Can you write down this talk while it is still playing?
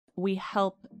we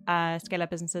help scale-up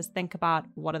businesses think about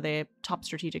what are their top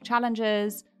strategic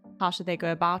challenges, how should they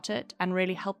go about it, and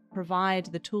really help provide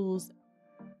the tools,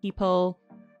 people,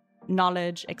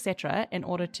 knowledge, etc., in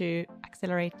order to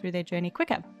accelerate through their journey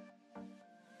quicker.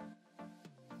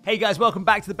 Hey guys, welcome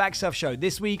back to the Back Stuff Show.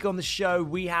 This week on the show,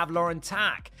 we have Lauren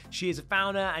Tack. She is a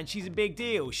founder and she's a big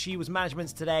deal. She was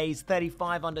Management's Today's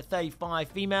 35 under 35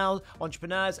 female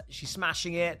entrepreneurs. She's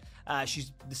smashing it.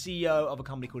 She's the CEO of a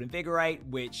company called Invigorate,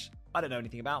 which I don't know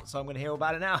anything about, so I'm going to hear all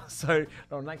about it now. So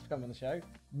Lauren, thanks for coming on the show.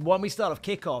 When we start off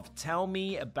kickoff, tell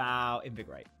me about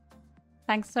Invigorate.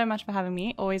 Thanks so much for having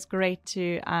me. Always great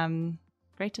to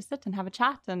sit and have a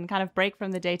chat and kind of break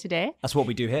from the day-to-day. That's what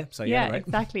we do here. So yeah, right?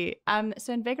 Exactly.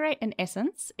 So Invigorate, in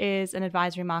essence, is an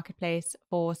advisory marketplace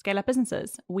for scale-up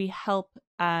businesses. We help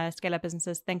scale-up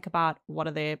businesses think about what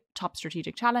are their top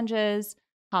strategic challenges,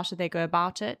 how should they go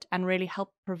about it, and really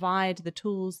help provide the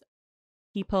tools,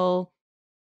 people,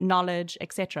 knowledge,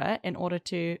 etc., in order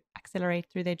to accelerate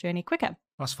through their journey quicker.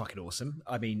 That's fucking awesome.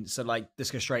 I mean, so like,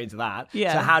 let's go straight into that.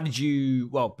 Yeah. So how did you,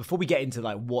 well, before we get into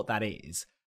like what that is,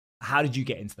 how did you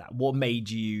get into that? What made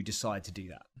you decide to do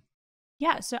that?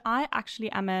 Yeah, so I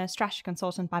actually am a strategy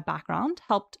consultant by background,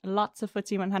 helped lots of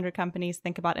FTSE 100 companies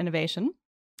think about innovation.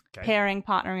 Okay. Pairing,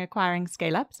 partnering, acquiring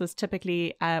scale-ups was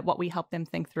typically what we help them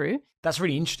think through. That's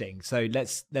really interesting. So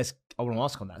let's I want to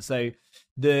ask on that. So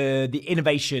the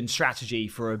innovation strategy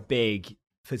for a big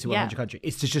FTSE 100 country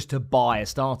is just to buy a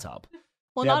startup.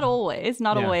 Well, not always.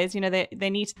 You know, they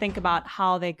need to think about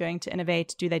how they're going to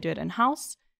innovate. Do they do it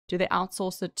in-house? Do they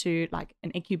outsource it to like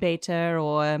an incubator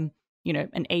or, an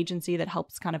agency that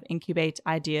helps kind of incubate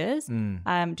ideas?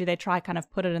 Do they try kind of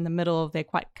put it in the middle of their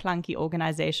quite clunky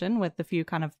organization with a few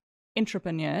kind of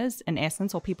entrepreneurs in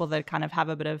essence, or people that kind of have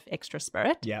a bit of extra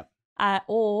spirit? Yeah.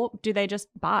 Or do they just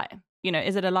buy? You know,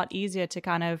 is it a lot easier to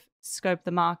kind of scope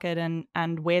the market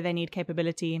and where they need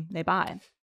capability, they buy?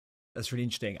 That's really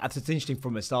interesting. It's interesting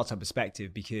from a startup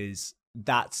perspective because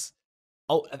that's,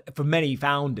 for many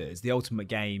founders, the ultimate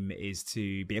game is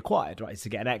to be acquired, right? It's to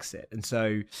get an exit. And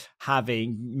so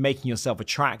making yourself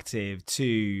attractive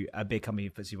to a big company,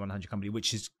 FTSE 100 company,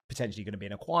 which is potentially going to be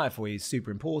an acquire for you, is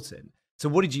super important. So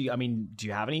do you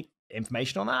have any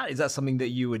information on that? Is that something that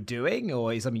you were doing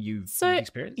or is something you've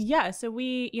experienced? Yeah. So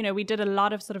we did a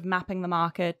lot of sort of mapping the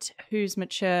market, who's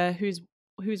mature, who's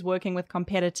working with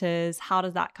competitors, how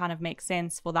does that kind of make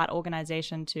sense for that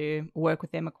organization to work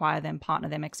with them, acquire them, partner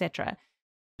them, etc.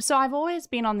 So I've always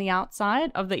been on the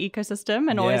outside of the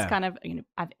ecosystem and always kind of,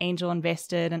 I've angel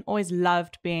invested and always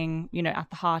loved being, at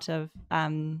the heart of,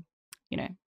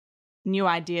 new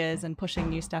ideas and pushing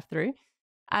new stuff through.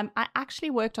 I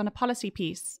actually worked on a policy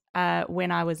piece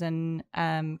when I was in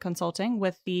consulting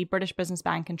with the British Business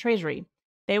Bank and Treasury.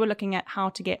 They were looking at how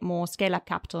to get more scale-up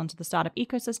capital into the startup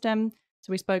ecosystem.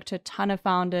 So we spoke to a ton of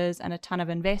founders and a ton of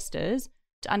investors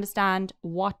to understand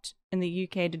what in the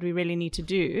UK did we really need to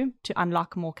do to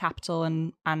unlock more capital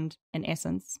and in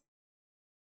essence,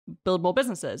 build more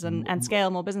businesses and scale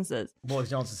more businesses. What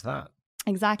was the answer to that?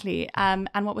 Exactly. And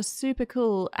what was super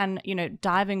cool and,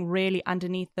 diving really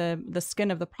underneath the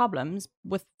skin of the problems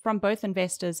from both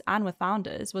investors and with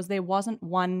founders was there wasn't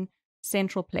one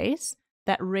central place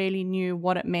that really knew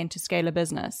what it meant to scale a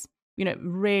business.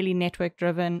 Really network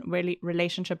driven, really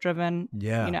relationship driven.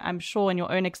 Yeah. I'm sure in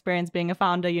your own experience being a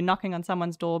founder, you're knocking on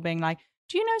someone's door being like,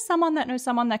 do you know someone that knows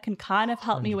someone that can kind of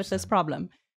help 100%. Me with this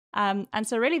problem? And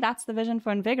so really that's the vision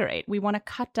for Invigorate. We want to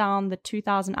cut down the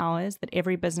 2,000 hours that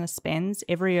every business spends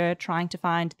every year trying to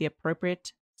find the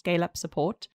appropriate scale-up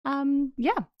support.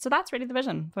 So that's really the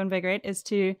vision for Invigorate, is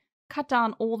to cut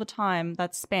down all the time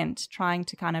that's spent trying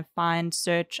to kind of find,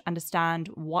 search, understand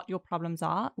what your problems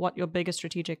are, what your biggest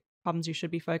strategic problems you should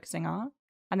be focusing on,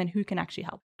 and then who can actually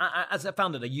help. As a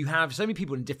founder, you have so many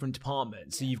people in different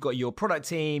departments. So you've got your product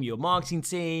team, your marketing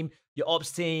team, your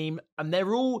ops team, and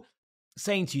they're all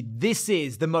saying to you, this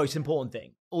is the most important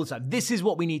thing all the time. This is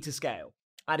what we need to scale.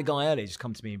 I had a guy earlier just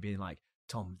come to me and being like,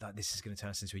 Tom, this is going to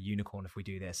turn us into a unicorn if we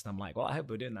do this. And I'm like, well, I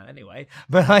hope we're doing that anyway.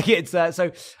 But like it's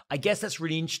so I guess that's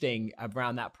really interesting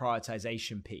around that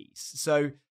prioritization piece.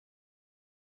 So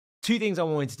two things I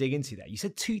wanted to dig into there. You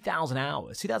said 2,000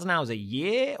 hours. 2,000 hours a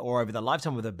year or over the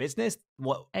lifetime of the business?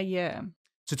 What? A year.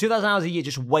 So 2,000 hours a year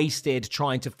just wasted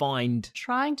trying to find,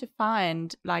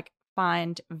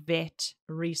 vet,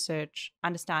 research,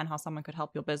 understand how someone could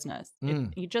help your business.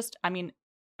 I'm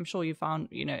sure you found,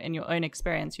 in your own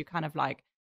experience, you kind of like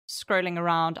scrolling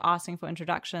around, asking for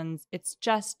introductions. It's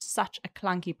just such a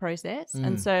clunky process.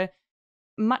 And so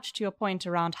much to your point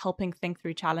around helping think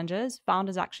through challenges,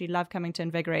 founders actually love coming to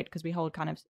Invigorate because we hold kind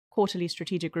of quarterly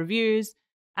strategic reviews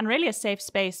and really a safe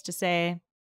space to say,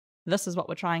 this is what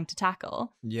we're trying to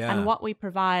tackle. Yeah. And what we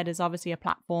provide is obviously a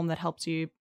platform that helps you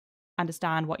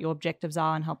understand what your objectives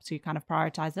are and helps you kind of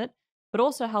prioritize it, but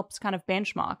also helps kind of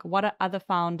benchmark what are other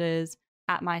founders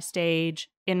at my stage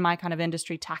in my kind of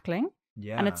industry tackling.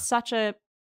 Yeah. And it's such a,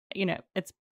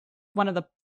 it's one of the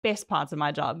best parts of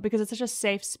my job because it's such a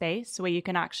safe space where you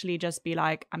can actually just be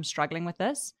like, I'm struggling with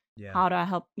this. Yeah. How do I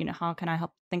help? How can I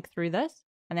help think through this?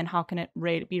 And then how can it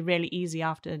be really easy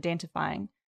after identifying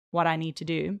what I need to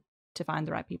do to find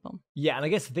the right people? Yeah. And I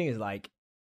guess the thing is like,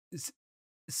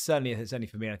 certainly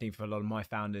for me, and I think for a lot of my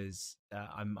founders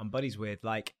I'm buddies with,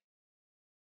 like,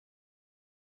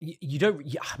 you don't,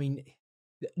 I mean,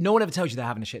 no one ever tells you they're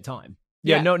having a shit time.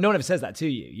 Yeah. No one ever says that to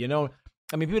you,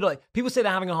 I mean, people say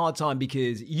they're having a hard time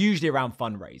because usually around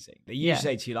fundraising, they usually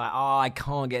say to you like, oh, I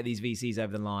can't get these VCs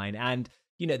over the line. And,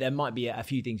 there might be a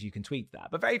few things you can tweak to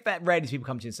that. But very rarely do people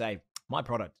come to you and say, my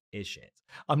product is shit.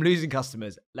 I'm losing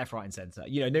customers left, right, and center.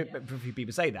 A few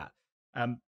people say that.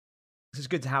 So it's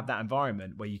good to have that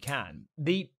environment where you can.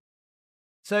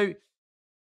 So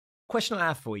question I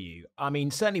have for you. I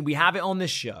mean, certainly we have it on this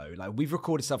show. Like, we've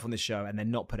recorded stuff on this show and then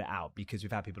not put it out because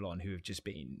we've had people on who have just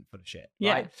been full of shit.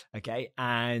 Yeah. Right? Okay.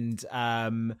 And how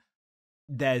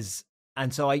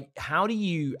do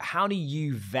you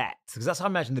vet? Because that's how I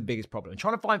imagine the biggest problem.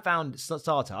 Trying to find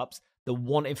startups that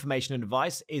want information and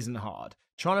advice isn't hard.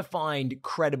 Trying to find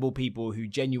credible people who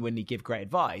genuinely give great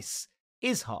advice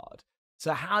is hard.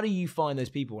 So how do you find those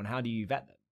people and how do you vet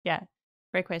them? Yeah,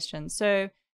 great question. So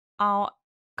our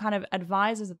kind of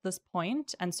advisors at this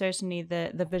point, and certainly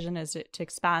the vision is to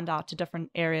expand out to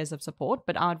different areas of support,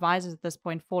 but our advisors at this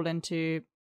point fall into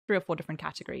 3 or 4 different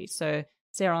categories. So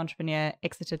serial entrepreneur,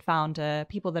 exited founder,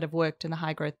 people that have worked in the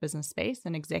high growth business space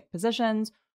in exec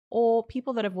positions, or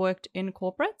people that have worked in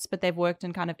corporates, but they've worked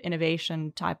in kind of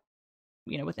innovation type,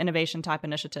 with innovation type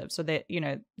initiatives. So they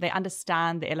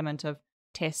understand the element of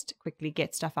test, quickly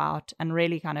get stuff out, and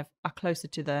really kind of are closer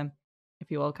to the, if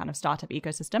you will, kind of startup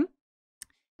ecosystem.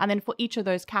 And then for each of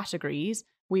those categories,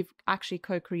 we've actually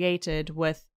co-created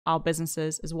with our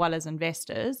businesses as well as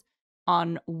investors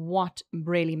on what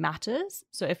really matters.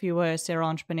 So if you were a serial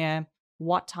entrepreneur,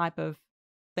 what type of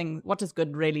thing, what does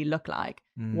good really look like?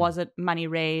 Was it money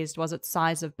raised? Was it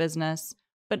size of business?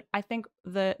 But I think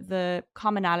the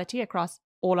commonality across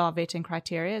all our vetting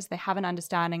criteria is they have an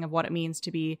understanding of what it means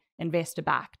to be investor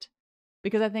backed.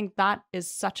 Because I think that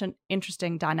is such an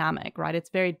interesting dynamic, right?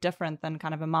 It's very different than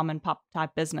kind of a mom and pop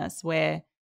type business where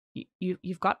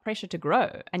you've got pressure to grow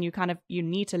and you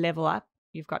need to level up.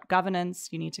 You've got governance.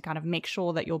 You need to kind of make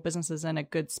sure that your business is in a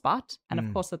good spot. And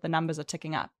of course that the numbers are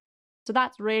ticking up. So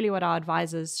that's really what our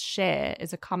advisors share,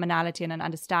 is a commonality and an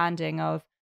understanding of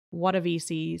what are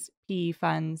VCs, PE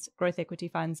funds, growth equity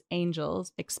funds,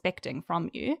 angels expecting from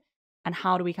you, and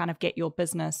how do we kind of get your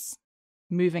business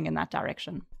moving in that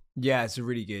direction? Yeah, it's a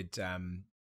really good.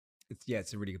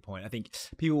 It's a really good point. I think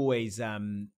people always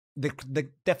the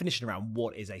definition around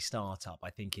what is a startup, I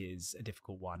think, is a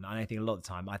difficult one. And I think a lot of the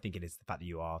time, I think it is the fact that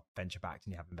you are venture backed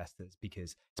and you have investors,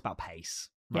 because it's about pace.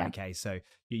 Right? Yeah. Okay, so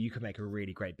you can make a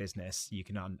really great business. You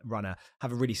can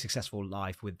have a really successful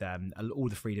life with all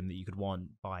the freedom that you could want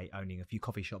by owning a few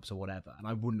coffee shops or whatever. And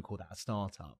I wouldn't call that a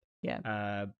startup.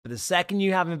 Yeah. But the second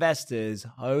you have investors,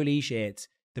 holy shit,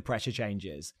 the pressure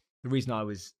changes. The reason I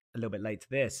was a little bit late to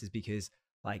this is because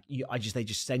they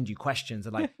just send you questions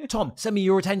and like, Tom, send me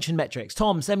your retention metrics.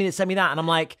 Tom, send me this, send me that. And I'm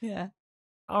like, yeah,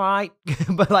 all right.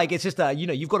 But it's just,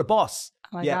 you've got a boss.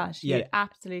 Oh my gosh, you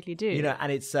absolutely do.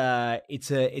 And it's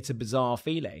a bizarre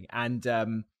feeling. And,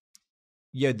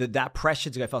 that pressure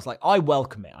to go fast, I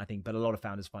welcome it, I think, but a lot of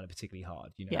founders find it particularly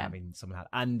hard, having someone had,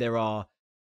 and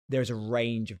there's a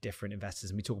range of different investors.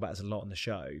 And we talk about this a lot on the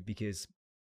show because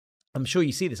I'm sure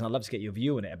you see this and I'd love to get your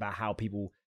view on it about how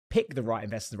people pick the right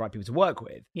investors, the right people to work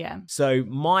with. Yeah. So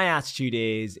my attitude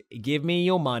is give me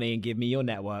your money and give me your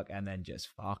network and then just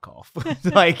fuck off.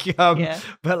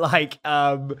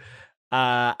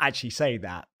 Actually saying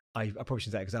that, I probably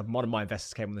shouldn't say it because one of my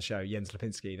investors came on the show, Jens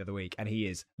Lipinski, the other week, and he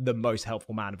is the most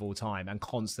helpful man of all time and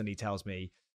constantly tells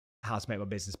me how to make my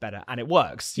business better, and it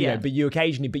works. You know, but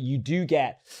you do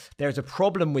get, there's a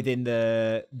problem within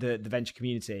the venture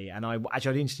community, and I'm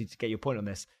interested to get your point on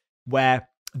this, where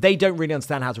they don't really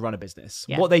understand how to run a business.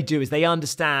 Yeah. What they do is they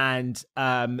understand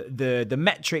the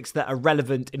metrics that are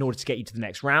relevant in order to get you to the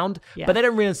next round, but they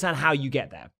don't really understand how you get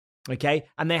there. Okay,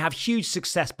 and they have huge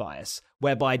success bias,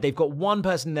 whereby they've got one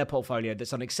person in their portfolio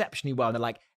that's done exceptionally well, and they're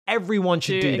like, everyone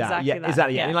should do that.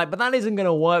 Exactly. Yeah. And you're like, but that isn't going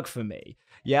to work for me.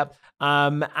 Yep.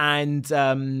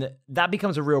 That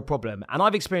becomes a real problem. And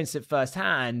I've experienced it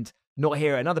firsthand, not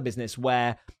here at another business,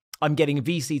 where I'm getting a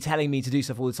VC telling me to do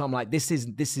stuff all the time. Like, this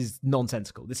is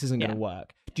nonsensical. This isn't going to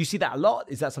work. Do you see that a lot?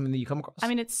 Is that something that you come across? I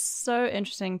mean, it's so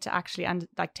interesting to actually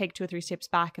take 2 or 3 steps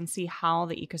back and see how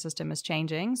the ecosystem is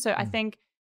changing. So I think,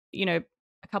 a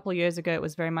couple of years ago, it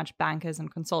was very much bankers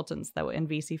and consultants that were in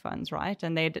VC funds, right?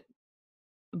 And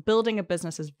building a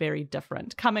business is very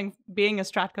different. Being a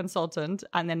strat consultant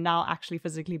and then now actually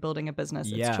physically building a business,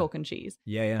 it's chalk and cheese.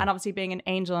 Yeah. And obviously being an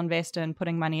angel investor and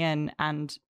putting money in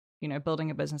and, building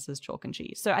a business is chalk and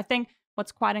cheese. So I think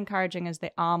what's quite encouraging is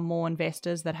there are more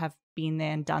investors that have been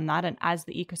there and done that. And as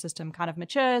the ecosystem kind of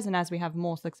matures and as we have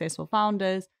more successful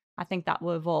founders, I think that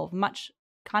will evolve much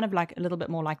kind of like a little bit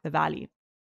more like the Valley.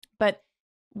 But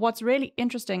what's really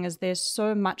interesting is there's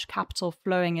so much capital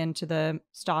flowing into the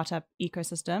startup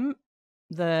ecosystem.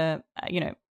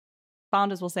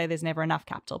 Founders will say there's never enough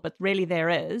capital, but really there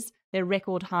is. There are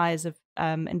record highs of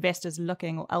investors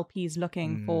looking or LPs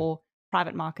looking for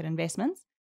private market investments.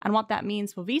 And what that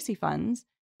means for VC funds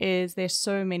is there's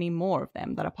so many more of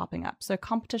them that are popping up. So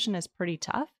competition is pretty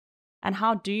tough. And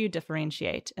how do you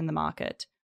differentiate in the market?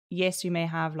 Yes, you may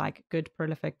have like good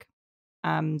prolific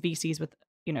VCs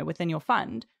within your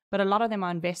fund, but a lot of them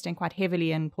are investing quite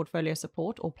heavily in portfolio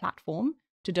support or platform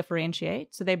to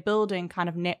differentiate. So they're building kind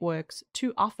of networks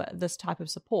to offer this type of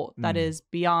support that is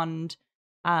beyond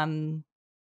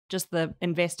just the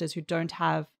investors who don't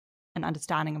have an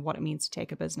understanding of what it means to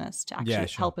take a business to actually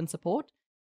help and support.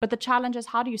 But the challenge is,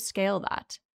 how do you scale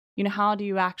that? How do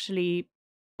you actually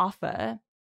offer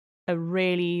a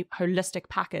really holistic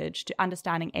package to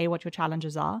understanding what your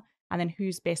challenges are, and then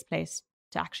who's best placed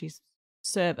to actually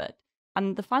serve it?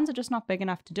 And the funds are just not big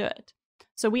enough to do it.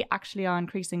 So we actually are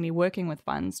increasingly working with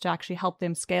funds to actually help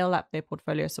them scale up their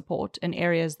portfolio support in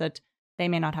areas that they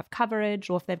may not have coverage,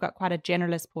 or if they've got quite a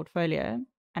generalist portfolio,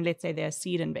 and let's say they're a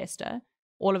seed investor,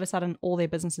 all of a sudden all their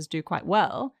businesses do quite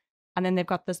well. And then they've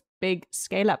got this big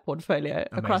scale-up portfolio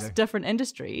across different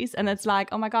industries. And it's like,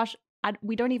 oh my gosh,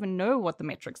 we don't even know what the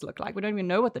metrics look like. We don't even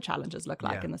know what the challenges look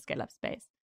like in the scale-up space.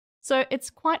 So it's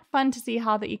quite fun to see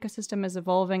how the ecosystem is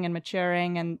evolving and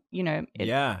maturing. And,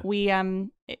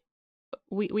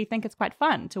 we think it's quite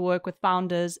fun to work with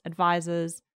founders,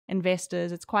 advisors,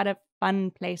 investors. It's quite a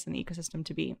fun place in the ecosystem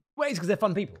to be. Well, it's because they're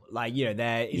fun people. Like,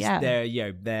 they're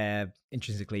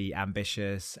intrinsically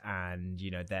ambitious and,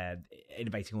 they're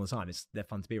innovating all the time. They're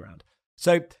fun to be around.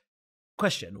 So,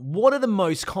 question, what are the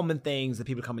most common things that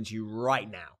people are coming to you right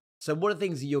now? So what are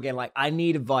things that you're getting like, I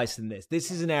need advice in this? This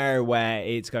is an area where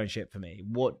it's going shit for me.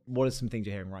 What are some things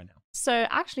you're hearing right now? So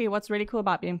actually what's really cool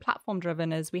about being platform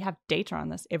driven is we have data on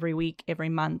this every week, every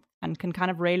month, and can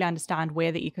kind of really understand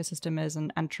where the ecosystem is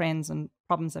and trends and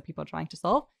problems that people are trying to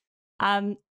solve.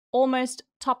 Almost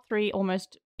top 3,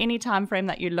 almost any time frame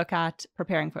that you look at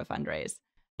preparing for a fundraise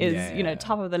is,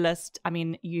 top of the list. I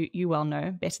mean, you well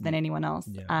know better than anyone else.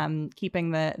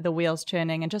 Keeping the wheels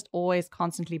churning and just always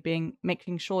constantly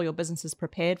making sure your business is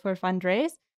prepared for a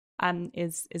fundraise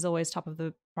is always top of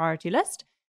the priority list.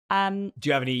 Do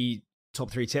you have any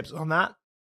top 3 tips on that?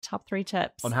 Top 3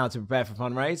 tips on how to prepare for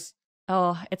fundraise?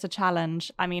 Oh, it's a challenge.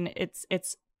 I mean,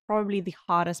 it's probably the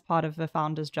hardest part of the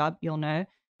founder's job, you'll know,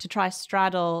 to try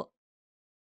straddle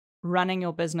running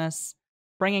your business,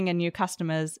 bringing in new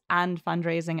customers, and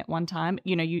fundraising at one time.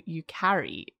 You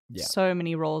carry so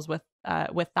many roles with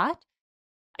that.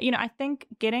 I think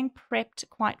getting prepped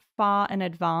quite far in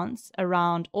advance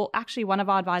around, or actually one of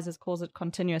our advisors calls it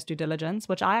continuous due diligence,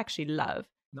 which I actually love.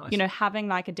 Nice. Having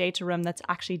like a data room that's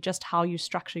actually just how you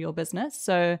structure your business.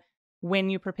 So when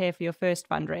you prepare for your first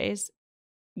fundraise,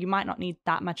 you might not need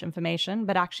that much information,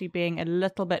 but actually being a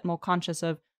little bit more conscious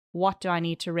of what do I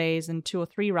need to raise in 2 or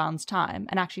 3 rounds time,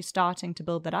 and actually starting to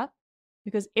build that up.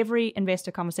 Because every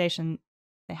investor conversation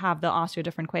they'll ask you a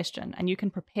different question, and you can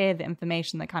prepare the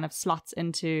information that kind of slots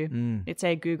into, let's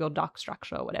say, a Google Doc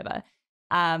structure or whatever.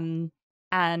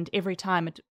 And every time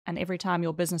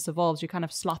your business evolves, you kind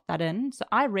of slot that in. So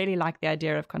I really like the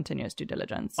idea of continuous due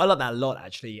diligence. I love that a lot,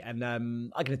 actually. And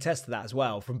I can attest to that as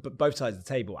well from both sides of the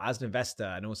table, as an investor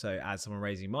and also as someone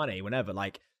raising money, whenever,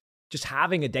 like, just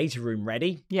having a data room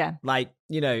ready. Yeah. Like,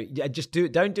 just do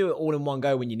it. Don't do it all in one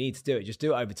go when you need to do it. Just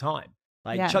do it over time.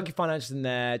 Like, chuck your financials in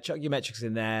there, chuck your metrics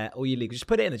in there, all your legal. Just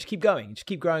put it in there. Just keep going. Just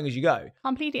keep growing as you go.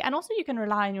 Completely. And also you can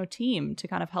rely on your team to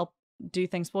kind of help do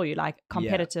things for you, like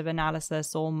competitive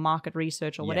analysis or market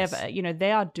research or whatever.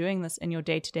 They are doing this in your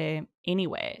day-to-day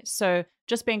anyway. So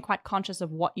just being quite conscious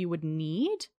of what you would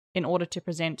need in order to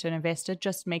present to an investor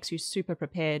just makes you super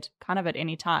prepared kind of at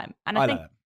any time. And I think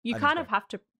you kind of have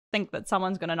to think that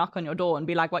someone's going to knock on your door and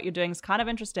be like, what you're doing is kind of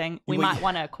interesting. We might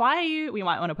want to acquire you. We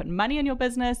might want to put money in your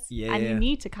business. And you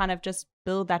need to kind of just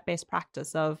build that best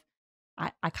practice of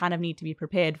I kind of need to be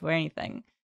prepared for anything.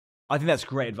 I think that's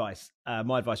great advice.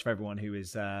 My advice for everyone who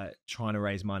is trying to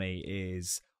raise money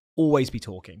is always be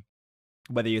talking.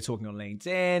 Whether you're talking on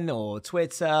LinkedIn or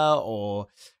Twitter or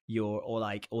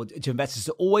to investors,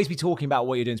 to always be talking about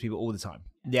what you're doing to people all the time.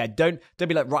 Yeah, don't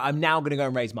be like, right, I'm now going to go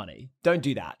and raise money. Don't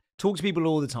do that. Talk to people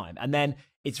all the time. And then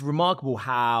it's remarkable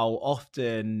how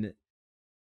often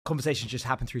conversations just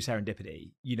happen through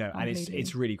serendipity, and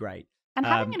it's really great. And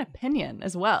having an opinion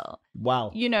as well.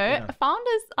 Wow.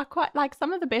 Founders are quite, like,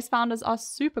 some of the best founders are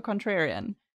super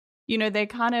contrarian. They're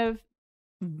kind of,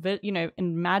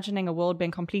 imagining a world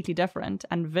being completely different,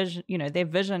 and vision, their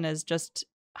vision is just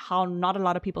how not a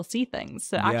lot of people see things.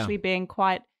 So actually being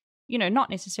quite, not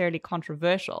necessarily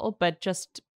controversial, but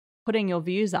just putting your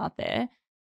views out there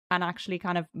and actually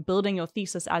kind of building your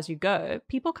thesis as you go,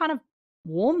 people kind of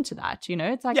warm to that.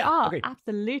 It's like, agreed.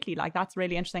 Absolutely, like, that's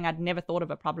really interesting. I'd never thought of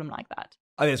a problem like that.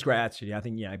 I think it's great, actually. I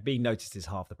think, being noticed is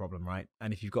half the problem, right?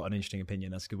 And if you've got an interesting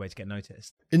opinion, that's a good way to get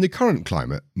noticed. In the current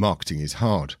climate, marketing is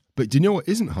hard. But do you know what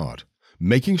isn't hard?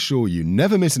 Making sure you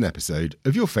never miss an episode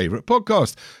of your favourite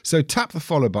podcast. So tap the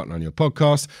follow button on your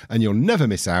podcast and you'll never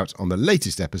miss out on the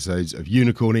latest episodes of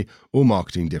Unicorny or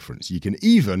Marketing Difference. You can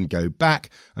even go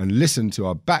back and listen to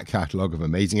our back catalogue of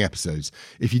amazing episodes.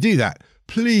 If you do that,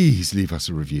 please leave us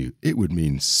a review. It would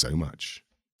mean so much.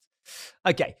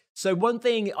 Okay, so one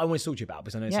thing I want to talk to you about,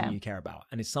 because I know it's something you care about,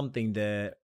 and it's something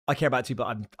that I care about too,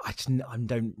 but I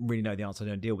don't really know the answer. I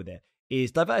don't deal with it.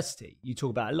 Is diversity. You talk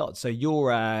about it a lot. So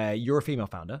you're a female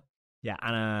founder,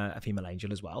 and a female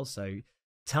angel as well. So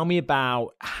tell me about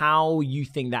how you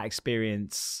think that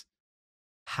experience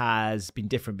has been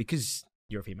different because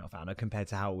you're a female founder compared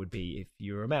to how it would be if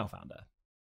you were a male founder.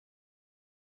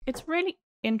 It's really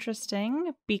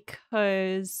interesting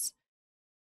because,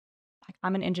 like,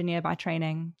 I'm an engineer by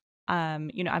training.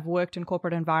 I've worked in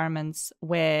corporate environments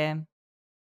where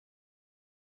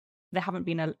there hasn't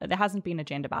been a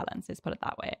gender balance. Let's put it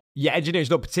that way. Yeah, engineering's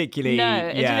not particularly. No,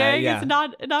 engineering is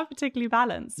not particularly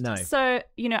balanced. No. So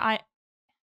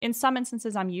in some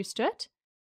instances I'm used to it,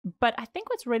 but I think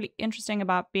what's really interesting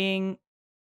about being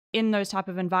in those type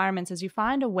of environments is you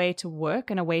find a way to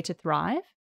work and a way to thrive,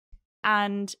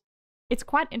 and it's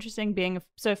quite interesting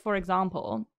so. For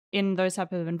example, in those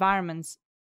type of environments,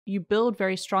 you build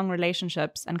very strong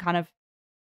relationships and kind of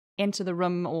enter the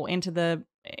room or into the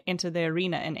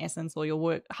arena, in essence, or your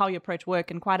work, how you approach work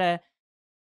in quite a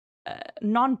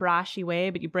non-brashy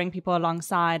way, but you bring people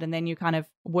alongside and then you kind of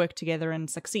work together and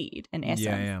succeed, in essence.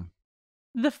 Yeah.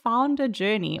 The founder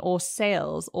journey or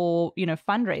sales or,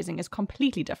 fundraising is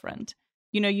completely different.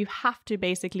 You have to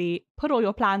basically put all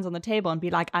your plans on the table and be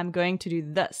like, I'm going to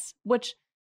do this, which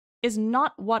is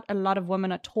not what a lot of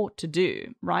women are taught to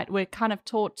do, right? We're kind of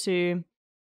taught to,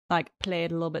 like, play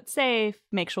it a little bit safe,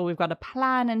 make sure we've got a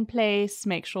plan in place,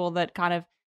 make sure that kind of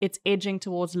it's edging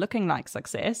towards looking like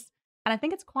success. And I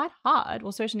think it's quite hard.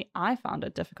 Well, certainly I found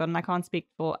it difficult, and I can't speak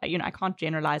for, I can't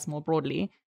generalize more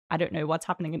broadly. I don't know what's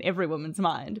happening in every woman's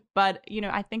mind, but,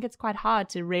 I think it's quite hard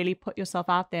to really put yourself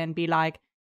out there and be like,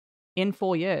 in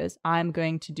 4 years, I'm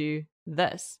going to do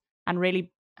this, and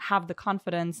really have the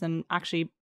confidence and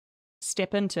actually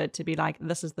step into it to be like,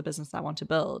 this is the business I want to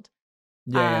build.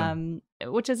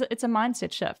 Which is, it's a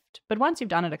mindset shift. But once you've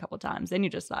done it a couple of times, then you're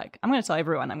just like, I'm going to tell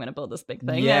everyone I'm going to build this big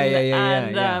thing.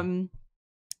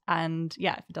 And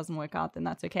if it doesn't work out, then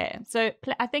that's okay. So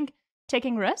I think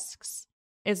taking risks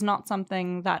is not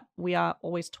something that we are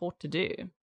always taught to do.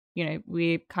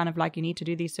 We kind of like, you need to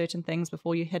do these certain things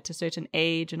before you hit a certain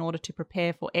age in order to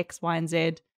prepare for X, Y, and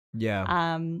Z.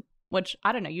 Yeah. Which,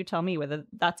 I don't know, you tell me whether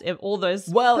that's if all those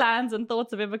plans and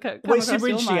thoughts have ever come across your mind. Well, it's super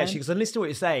interesting, actually, because I listen to what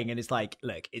you're saying, and it's like,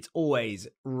 look, it's always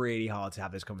really hard to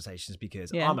have those conversations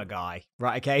because I'm a guy,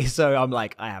 right? Okay, so I'm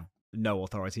like, I have no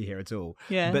authority here at all.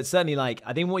 Yeah. But certainly, like,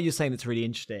 I think what you're saying that's really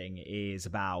interesting is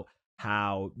about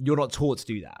how you're not taught to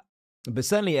do that. But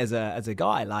certainly as a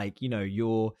guy, like,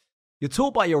 you're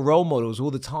taught by your role models all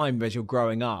the time as you're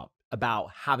growing up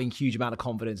about having huge amount of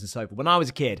confidence and so forth. When I was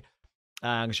a kid,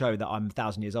 I'm going to show that I'm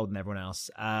 1,000 years older than everyone else.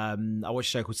 I watched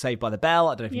a show called Saved by the Bell.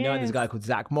 I don't know if you know it. There's a guy called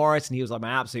Zach Morris, and he was like my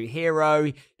absolute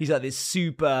hero. He's like this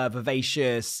super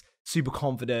vivacious, super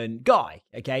confident guy,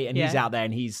 okay? And he's out there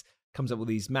and he's comes up with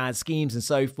these mad schemes and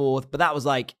so forth. But that was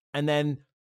like, and then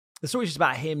the story's just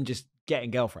about him just getting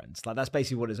girlfriends. Like, that's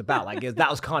basically what it's about. Like, that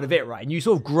was kind of it, right? And you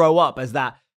sort of grow up as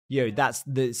that, that's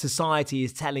the society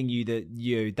is telling you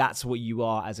that, that's what you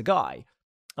are as a guy.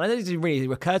 And I think it didn't really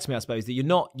occur to me, I suppose, that you're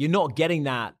not getting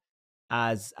that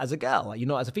as a girl, like, you're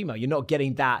not as a female, you're not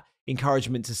getting that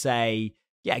encouragement to say,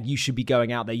 yeah, you should be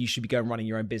going out there. You should be going running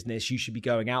your own business. You should be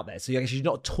going out there. So I guess you're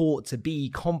not taught to be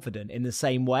confident in the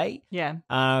same way. Yeah.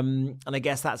 And I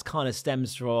guess that's kind of the stem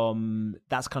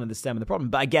of the problem.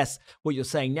 But I guess what you're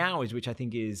saying now is, which I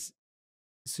think is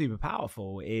super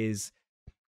powerful, is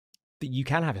that you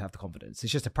can have the confidence.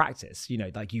 It's just a practice.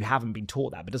 Like you haven't been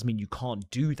taught that, but it doesn't mean you can't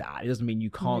do that. It doesn't mean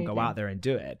you can't go out there and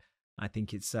do it. I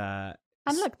think it's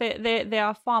and look, there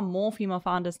are far more female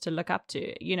founders to look up to.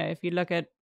 If you look at,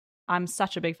 I'm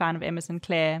such a big fan of Emma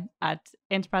Sinclair at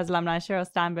Enterprise Alumni, Sheryl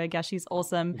Sandberg. Yeah, she's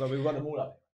awesome. We've got them all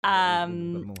up.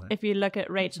 If you look at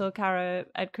Rachel Caro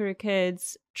at Kuru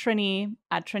Kids, Trini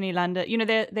at Trini London,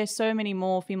 there's so many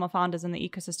more female founders in the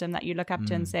ecosystem that you look up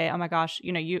to and say, oh my gosh,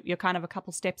 you're kind of a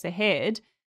couple steps ahead.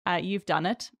 You've done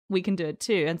it. We can do it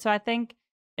too. And so I think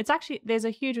there's a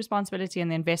huge responsibility in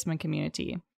the investment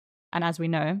community. And as we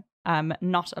know,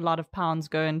 not a lot of pounds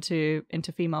go into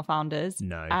female founders.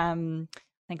 No.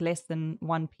 I think less than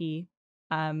 1p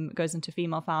goes into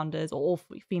female founders or all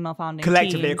female founding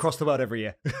collectively teams. Across the world every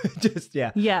year.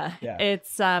 Yeah.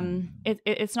 It's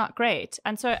not great.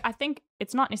 And so I think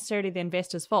it's not necessarily the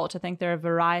investor's fault. I think there are a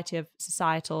variety of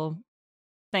societal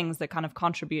things that kind of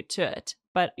contribute to it.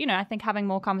 But, I think having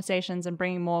more conversations and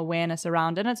bringing more awareness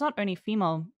around, and it's not only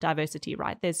female diversity,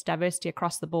 right? There's diversity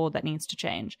across the board that needs to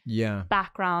change. Yeah.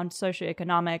 Background,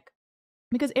 socioeconomic,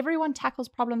 because everyone tackles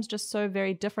problems just so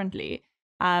very differently.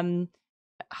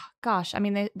 Gosh, I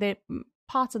mean, there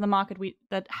parts of the market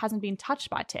that hasn't been touched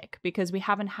by tech because we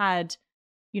haven't had,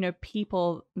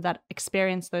 people that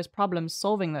experience those problems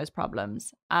solving those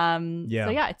problems. So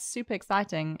yeah, it's super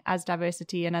exciting as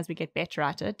diversity and as we get better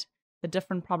at it. The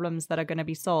different problems that are going to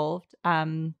be solved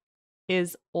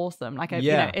is awesome. Like,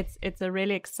 it's a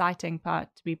really exciting part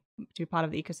to be part of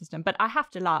the ecosystem. But I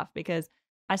have to laugh because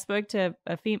I spoke to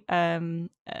a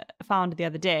founder the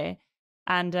other day.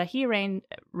 And he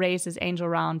raised his angel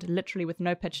round literally with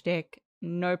no pitch deck,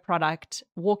 no product,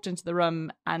 walked into the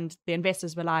room, and the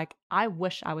investors were like, I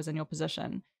wish I was in your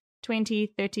position 20,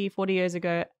 30, 40 years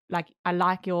ago. Like, I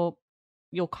like your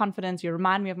confidence. You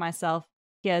remind me of myself.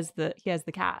 Here's the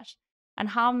cash. And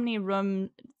how many rooms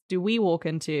do we walk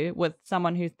into with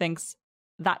someone who thinks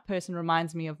that person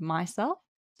reminds me of myself?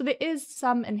 So there is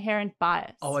some inherent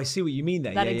bias. Oh, I see what you mean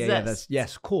there. That exists.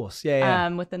 Yes, of course. Yeah.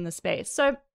 Within the space.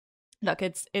 So look,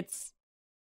 it's,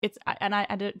 and I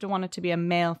don't want it to be a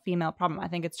male-female problem. I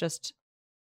think it's just,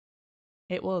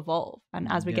 it will evolve, and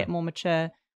as we get more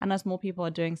mature, and as more people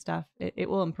are doing stuff, it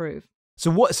will improve. So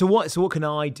what can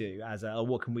I do or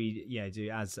what can we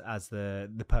do as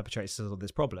the perpetrators of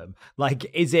this problem? Like,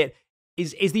 is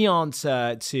the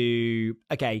answer to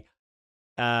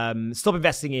stop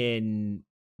investing in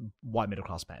white middle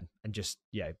class men and just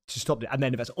to stop it and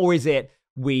then invest, or is it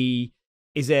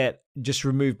just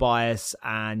remove bias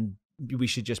and we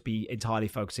should just be entirely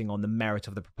focusing on the merit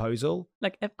of the proposal?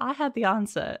 Like, if I had the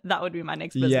answer, that would be my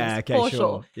next business. Yeah, okay, for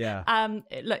sure. Yeah.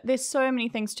 Look, there's so many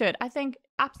things to it. I think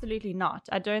absolutely not.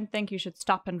 I don't think you should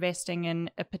stop investing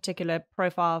in a particular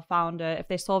profile founder. If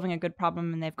they're solving a good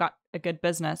problem and they've got a good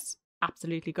business,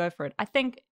 absolutely go for it. I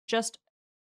think just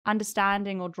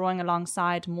understanding or drawing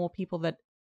alongside more people that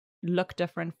look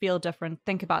different, feel different,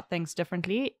 think about things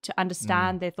differently to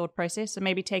understand their thought process. So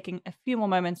maybe taking a few more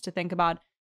moments to think about,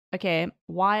 okay,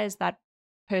 why is that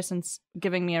person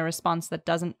giving me a response that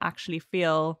doesn't actually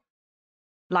feel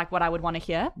like what I would want to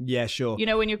hear? Yeah, sure.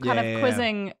 When you're kind of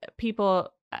quizzing people,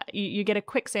 you get a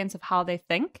quick sense of how they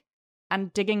think,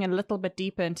 and digging a little bit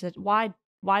deeper into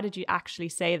why did you actually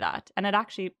say that? And it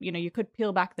actually, you could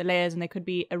peel back the layers and there could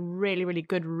be a really, really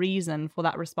good reason for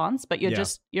that response, but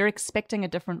you're expecting a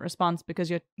different response because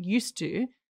you're used to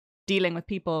dealing with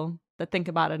people that think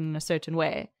about it in a certain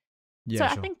way. Yeah, so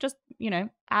sure. I think just,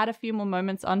 add a few more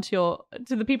moments to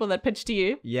the people that pitch to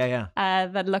you. Yeah.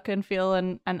 That look and feel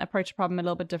and approach a problem a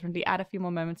little bit differently. Add a few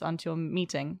more moments onto your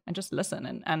meeting and just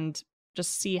listen and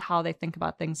just see how they think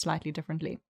about things slightly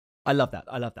differently. I love that.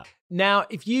 Now,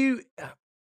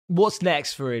 what's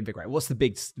next for Invigorate? What's the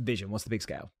big vision? What's the big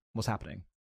scale? What's happening?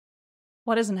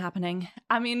 What isn't happening?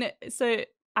 I mean, so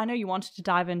I know you wanted to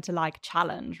dive into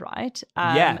challenge, right?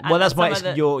 Well, that's my.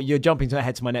 You're jumping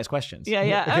ahead to my next questions. Yeah.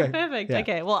 Okay. Oh, perfect. Yeah.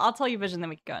 Okay. Well, I'll tell you vision, then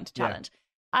we can go into challenge.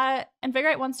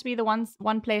 Invigorate wants to be the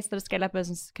one place that a scale-up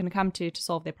business can come to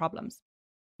solve their problems.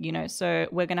 So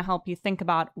we're going to help you think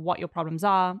about what your problems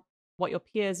are, what your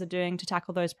peers are doing to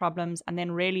tackle those problems, and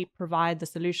then really provide the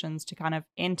solutions to kind of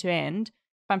end to end.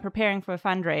 If I'm preparing for a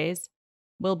fundraise,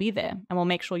 we'll be there and we'll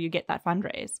make sure you get that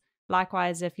fundraise.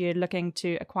 Likewise, if you're looking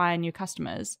to acquire new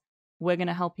customers, we're going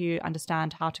to help you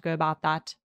understand how to go about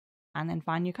that and then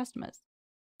find new customers.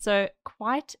 So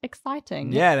quite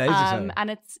exciting. Yeah, that is exciting. And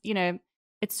it's,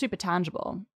 it's super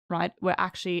tangible, right?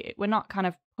 We're not kind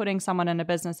of putting someone in a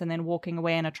business and then walking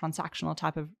away in a transactional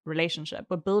type of relationship.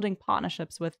 We're building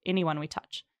partnerships with anyone we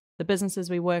touch, the businesses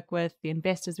we work with, the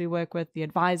investors we work with, the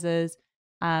advisors.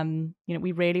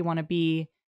 We really want to be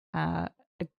a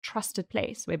trusted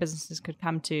place where businesses could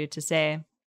come to say,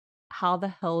 how the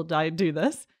hell do I do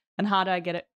this? And how do I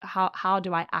get it? How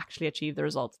do I actually achieve the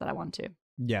results that I want to?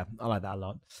 Yeah, I like that a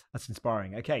lot. That's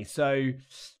inspiring. Okay, so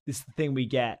this is the thing we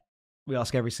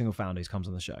ask every single founder who comes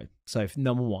on the show. So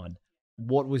number one,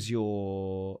 what was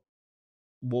one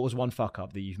fuck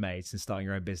up that you've made since starting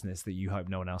your own business that you hope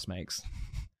no one else makes?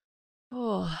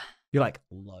 Oh, you're like,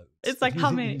 loads. It's like, how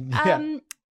many? Yeah.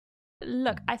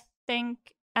 Look, I think,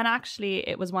 and actually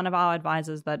it was one of our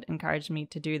advisors that encouraged me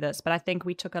to do this, but I think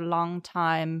we took a long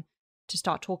time to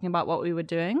start talking about what we were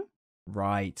doing.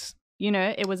 Right.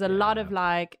 It was a lot of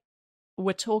like,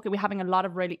 we're having a lot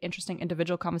of really interesting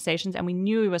individual conversations, and we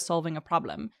knew we were solving a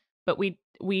problem, but we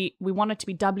wanted to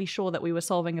be doubly sure that we were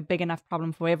solving a big enough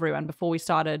problem for everyone before we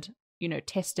started,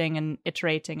 testing and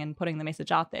iterating and putting the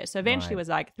message out there. So eventually it was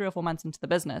like 3 or 4 months into the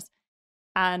business,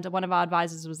 and one of our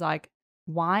advisors was like,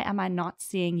 why am I not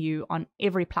seeing you on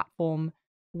every platform?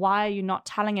 Why are you not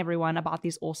telling everyone about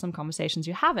these awesome conversations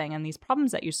you're having and these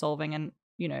problems that you're solving, and,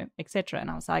 etc.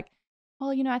 And I was like, well,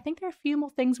 I think there are a few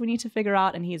more things we need to figure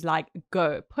out. And he's like,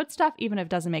 go put stuff, even if it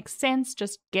doesn't make sense,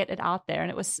 just get it out there. And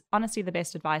it was honestly the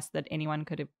best advice that anyone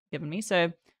could have given me.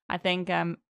 So I think,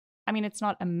 it's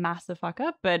not a massive fuck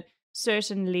up, but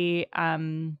certainly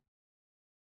could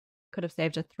have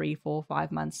saved 3, 4,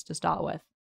 5 months to start with,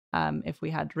 if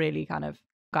we had really kind of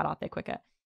got out there quicker.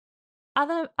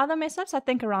 Other mess ups, I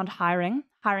think, around hiring.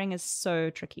 Hiring is so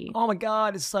tricky. Oh my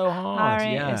God, it's so hard.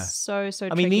 Hiring is so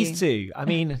tricky. I mean, these two, a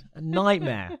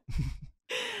nightmare.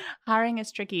 Hiring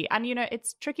is tricky. And,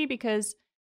 it's tricky because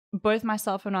both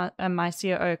myself and my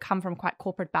COO come from quite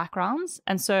corporate backgrounds.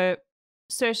 And so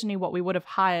certainly what we would have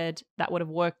hired that would have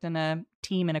worked in a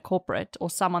team in a corporate, or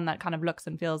someone that kind of looks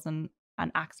and feels and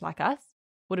acts like us,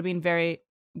 would have been very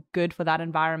good for that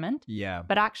environment. Yeah.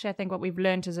 But actually, I think what we've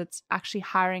learned is it's actually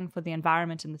hiring for the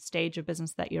environment and the stage of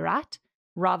business that you're at,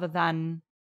 rather than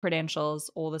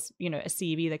credentials or this, a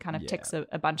CV that kind of ticks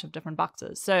a bunch of different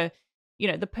boxes. So,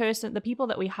 the people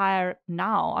that we hire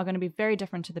now are going to be very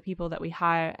different to the people that we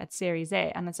hire at Series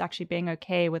A. And it's actually being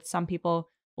okay with some people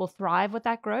will thrive with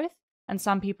that growth, and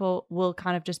some people will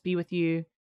kind of just be with you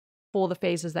for the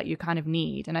phases that you kind of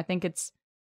need. And I think it's,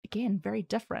 again, very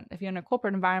different. If you're in a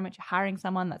corporate environment, you're hiring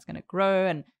someone that's going to grow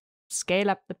and scale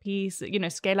up the piece,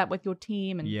 scale up with your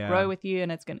team and grow with you.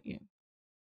 And it's going to,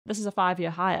 this is a 5-year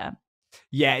hire.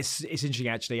 Yeah, it's interesting,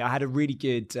 actually. I had a really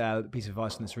good piece of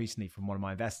advice on this recently from one of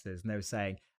my investors. And they were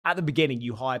saying, at the beginning,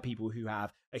 you hire people who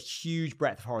have a huge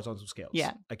breadth of horizontal skills.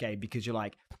 Yeah. Okay, because you're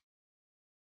like,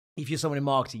 if you're someone in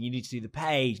marketing, you need to do the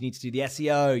page, you need to do the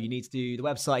SEO, you need to do the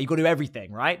website, you've got to do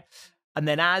everything, right? And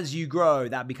then as you grow,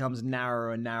 that becomes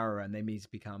narrower and narrower, and they need to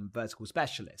become vertical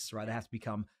specialists, right? They have to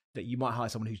become that you might hire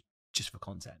someone who's just for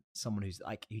content, someone who's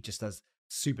like, who just does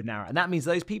super narrow. And that means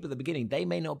those people at the beginning, they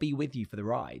may not be with you for the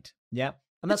ride. Yeah.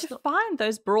 And that's to find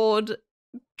those broad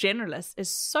generalists is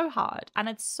so hard. And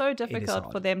it's so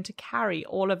difficult for them to carry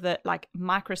all of the like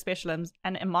micro specialisms,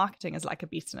 and marketing is like a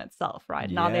beast in itself, right?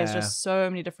 Yeah. Now there's just so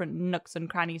many different nooks and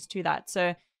crannies to that.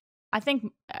 So I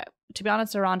think, to be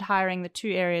honest, around hiring, the 2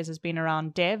 areas has been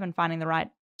around dev and finding the right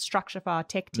structure for our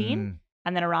tech team,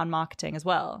 and then around marketing as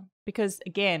well. Because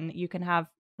again, you can have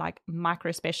like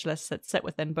micro specialists that sit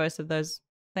within both of those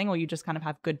things, or you just kind of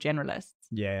have good generalists.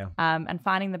 Yeah. And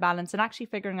finding the balance and actually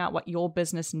figuring out what your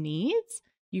business needs.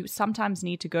 You sometimes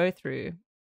need to go through,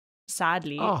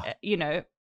 sadly,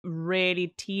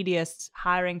 really tedious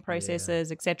hiring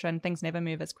processes, etc. And things never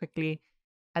move as quickly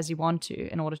as you want to,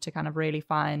 in order to kind of really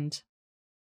find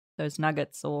those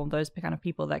nuggets or those kind of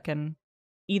people that can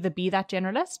either be that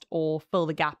generalist or fill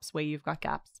the gaps where you've got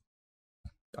gaps.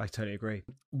 I totally agree.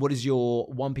 What is your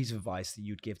one piece of advice that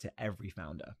you'd give to every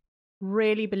founder?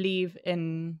 Really believe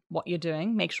in what you're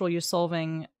doing. Make sure you're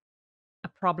solving a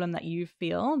problem that you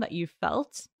feel, that you've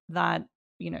felt, that,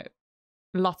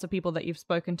 lots of people that you've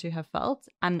spoken to have felt,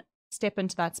 and step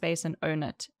into that space and own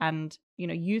it. And,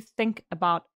 you think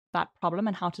about that problem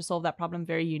and how to solve that problem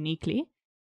very uniquely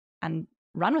and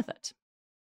run with it.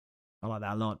 I like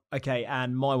that a lot. Okay.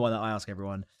 And my one that I ask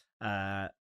everyone, I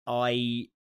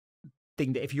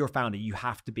think that if you're a founder, you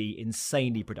have to be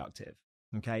insanely productive.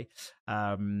 Okay.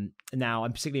 Now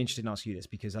I'm particularly interested in asking you this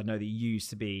because I know that you used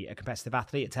to be a competitive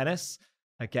athlete at tennis.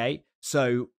 Okay.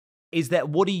 So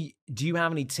do you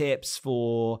have any tips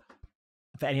for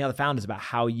for any other founders about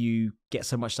how you get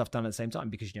so much stuff done at the same time,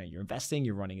 because you're investing,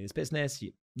 you're running this business,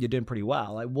 you're doing pretty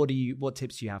well. Like, what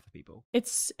tips do you have for people?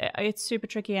 It's super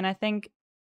tricky, and I think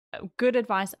good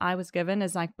advice I was given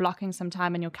is like blocking some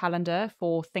time in your calendar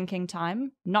for thinking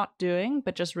time, not doing,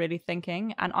 but just really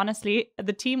thinking. And honestly,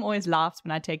 the team always laughs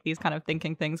when I take these kind of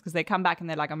thinking things, because they come back and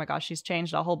they're like, "Oh my gosh, she's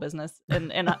changed our whole business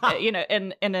in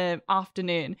an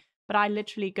afternoon." But I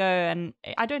literally go, and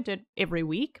I don't do it every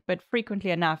week, but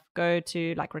frequently enough, go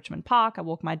to like Richmond Park, I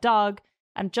walk my dog,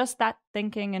 and just that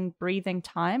thinking and breathing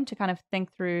time to kind of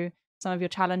think through some of your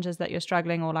challenges that you're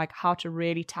struggling, or like how to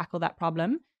really tackle that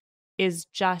problem, is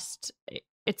just, it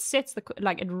resets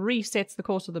the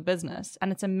course of the business.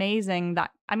 And it's amazing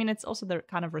that, I mean, it's also the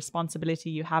kind of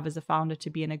responsibility you have as a founder to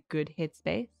be in a good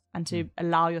headspace and to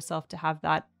allow yourself to have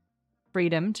that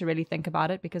freedom to really think about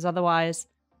it, because otherwise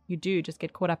you do just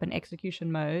get caught up in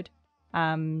execution mode,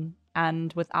 and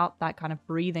without that kind of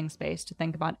breathing space to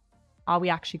think about, are we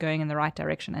actually going in the right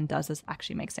direction, and does this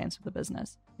actually make sense for the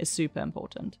business, is super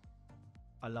important.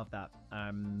 I love that.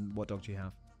 What dog do you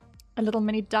have? A little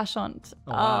mini Dachshund.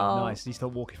 Oh, wow. Nice. He's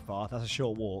not walking far. That's a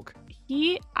short walk.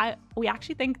 We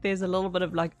actually think there's a little bit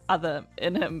of like other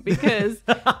in him, because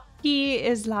he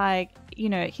is like,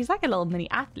 he's like a little mini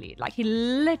athlete. Like, he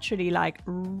literally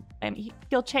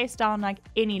he'll chase down like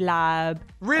any lab.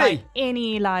 Really? Like,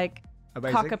 any like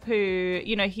amazing.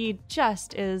 Cockapoo. He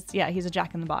just is, he's a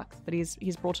jack in the box, but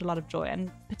he's brought a lot of joy. And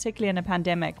particularly in a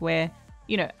pandemic where,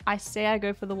 I say I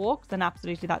go for the walks, and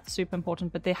absolutely that's super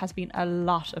important, but there has been a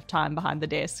lot of time behind the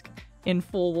desk in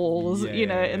four walls,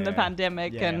 in the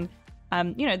pandemic. Yeah.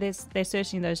 And, there's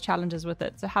certainly those challenges with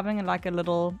it. So having like a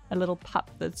little pup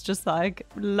that's just like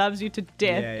loves you to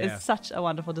death is such a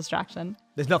wonderful distraction.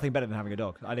 There's nothing better than having a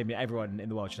dog. I mean, everyone in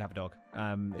the world should have a dog.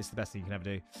 It's the best thing you can ever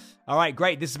do. All right,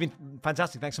 great. This has been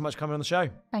fantastic. Thanks so much for coming on the show.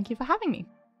 Thank you for having me.